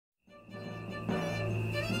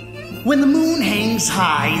When the moon hangs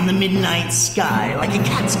high in the midnight sky like a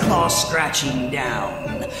cat's claw scratching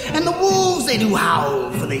down, and the wolves they do howl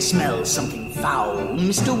for they smell something foul,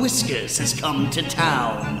 Mr. Whiskers has come to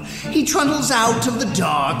town. He trundles out of the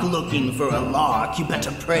dark looking for a lark. You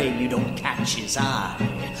better pray you don't catch his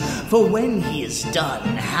eye, for when he is done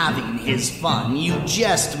having his fun, you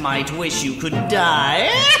just might wish you could die.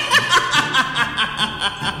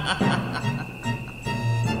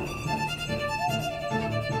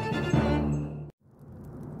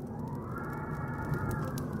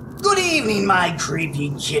 Good evening, my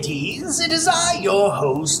creepy kitties. It is I, your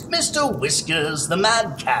host, Mr. Whiskers, the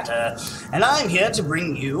Mad Catter, and I'm here to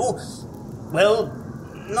bring you, well,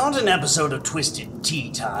 not an episode of Twisted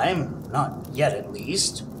Teatime, not yet at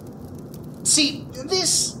least. See,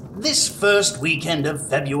 this first weekend of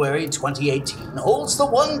February 2018 holds the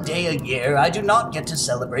one day a year I do not get to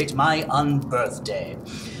celebrate my unbirthday.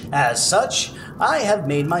 As such, I have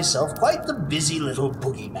made myself quite the busy little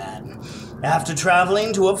boogeyman. After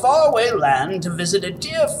traveling to a faraway land to visit a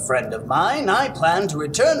dear friend of mine, I plan to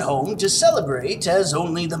return home to celebrate as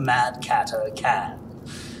only the Mad Catter can.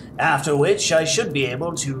 After which, I should be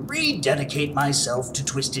able to rededicate myself to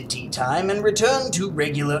Twisted Teatime and return to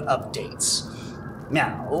regular updates.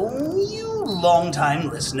 Now, you long-time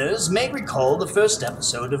listeners may recall the first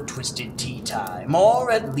episode of Twisted Teatime,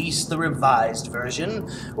 or at least the revised version,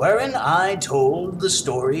 wherein I told the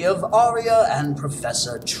story of Aria and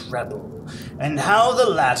Professor Treble, and how the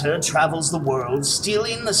latter travels the world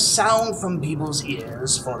stealing the sound from people's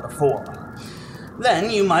ears for the former. Then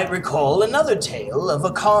you might recall another tale of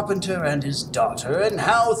a carpenter and his daughter, and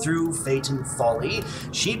how through fate and folly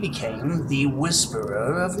she became the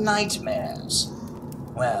Whisperer of Nightmares.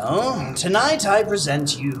 Well, tonight I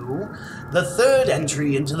present you the third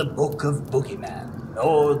entry into the Book of Boogeyman,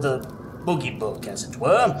 or the Boogey Book, as it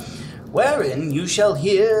were, wherein you shall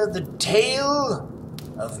hear the tale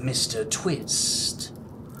of Mr. Twist.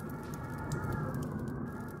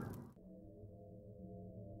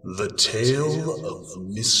 The Tale of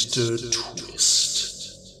Mr.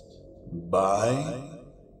 Twist by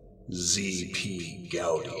Z.P.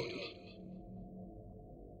 Gowdy.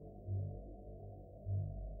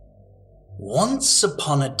 Once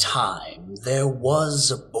upon a time, there was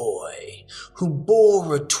a boy who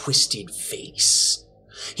bore a twisted face.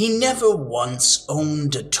 He never once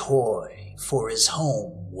owned a toy, for his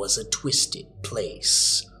home was a twisted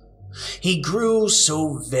place. He grew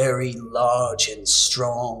so very large and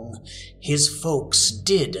strong, his folks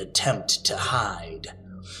did attempt to hide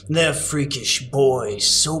their freakish boy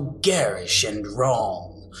so garish and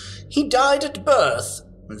wrong. He died at birth,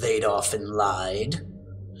 they'd often lied.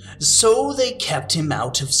 So they kept him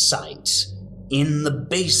out of sight, in the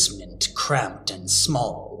basement cramped and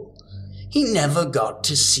small. He never got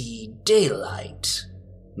to see daylight,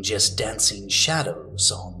 just dancing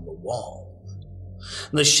shadows on the wall.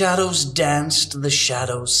 The shadows danced, the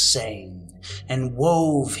shadows sang, and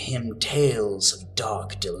wove him tales of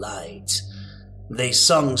dark delight. They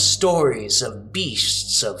sung stories of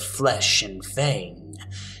beasts of flesh and fang,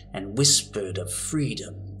 and whispered of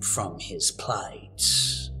freedom from his plight.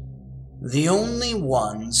 The only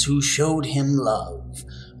ones who showed him love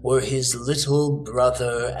were his little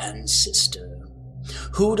brother and sister,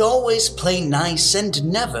 who'd always play nice and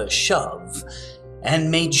never shove,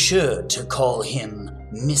 and made sure to call him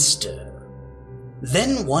Mister.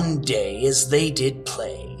 Then one day as they did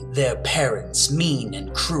play, their parents, mean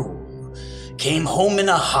and cruel, came home in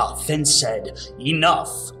a huff and said,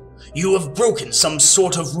 "Enough! You have broken some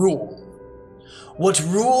sort of rule." What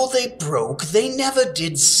rule they broke they never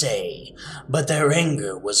did say, but their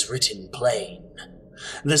anger was written plain.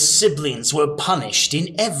 The siblings were punished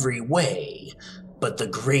in every way, but the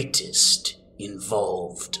greatest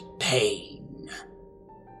involved pain.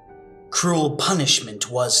 Cruel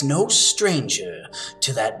punishment was no stranger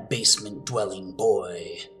to that basement-dwelling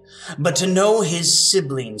boy, but to know his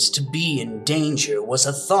siblings to be in danger was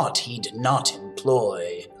a thought he'd not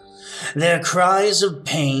employ. Their cries of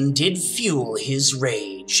pain did fuel his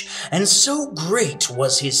rage, and so great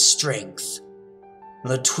was his strength,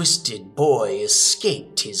 the twisted boy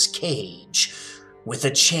escaped his cage with a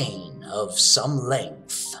chain of some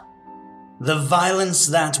length. The violence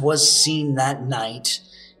that was seen that night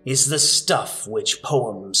is the stuff which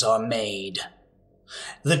poems are made.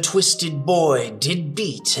 The twisted boy did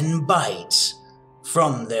beat and bite.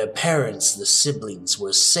 From their parents the siblings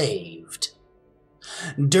were saved.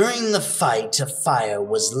 During the fight a fire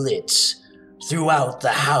was lit. Throughout the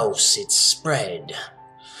house it spread.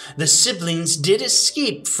 The siblings did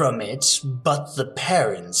escape from it, but the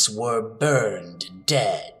parents were burned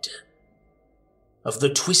dead. Of the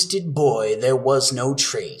twisted boy there was no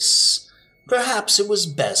trace. Perhaps it was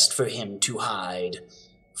best for him to hide,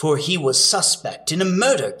 for he was suspect in a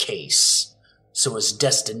murder case, so his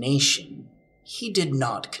destination he did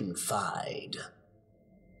not confide.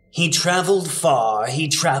 He traveled far, he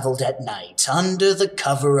traveled at night, under the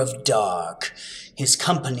cover of dark. His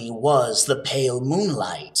company was the pale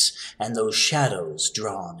moonlight, and those shadows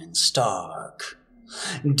drawn and stark.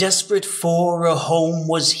 Desperate for a home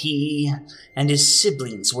was he, and his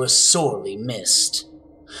siblings were sorely missed.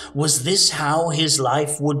 Was this how his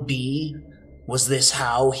life would be? Was this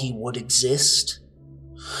how he would exist?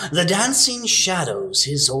 The dancing shadows,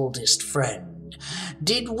 his oldest friend,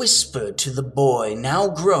 did whisper to the boy now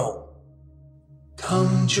grown,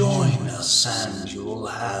 "Come join us and you'll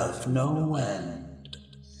have no end.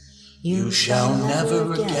 You shall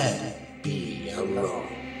never again be alone.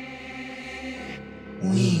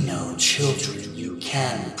 We know children you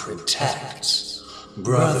can protect,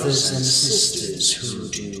 brothers and sisters who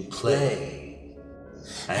do play.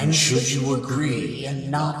 And should you agree and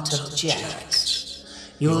not object,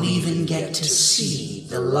 you'll even get to see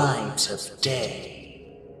the light of day."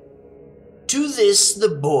 To this the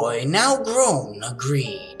boy, now grown,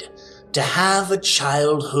 agreed to have a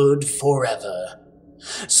childhood forever.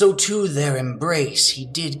 So to their embrace he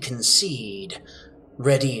did concede,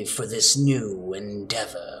 ready for this new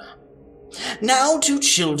endeavor. Now to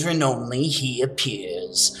children only he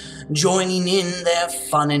appears, joining in their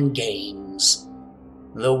fun and games.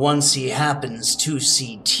 Though once he happens to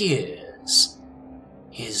see tears,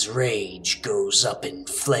 his rage goes up in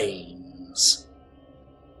flames.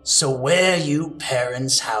 So ware you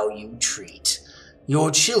parents how you treat your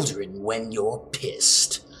children when you're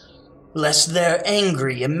pissed, lest their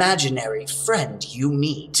angry imaginary friend you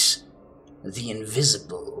meet, the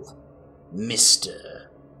invisible Mr.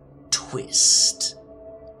 Twist.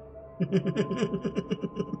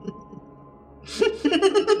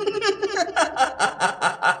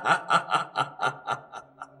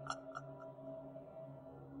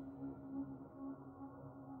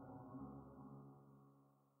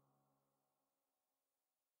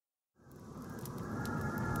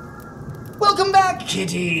 Welcome back,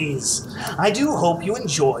 kitties! I do hope you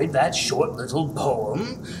enjoyed that short little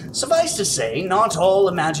poem. Suffice to say, not all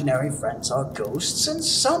imaginary friends are ghosts, and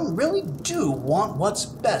some really do want what's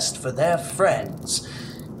best for their friends.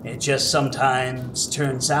 It just sometimes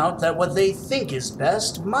turns out that what they think is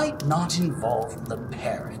best might not involve the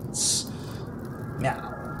parents.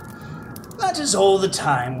 Now, that is all the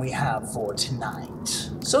time we have for tonight,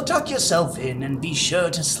 so tuck yourself in and be sure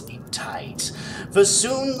to sleep tight, for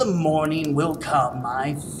soon the morning will come,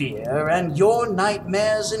 I fear, and your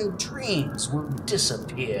nightmares and dreams will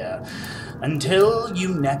disappear, until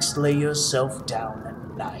you next lay yourself down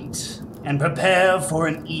at night, and prepare for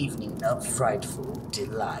an evening of frightful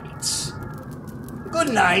delight. Good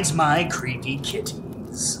night, my creepy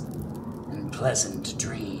kitties, and pleasant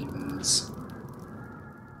dreams.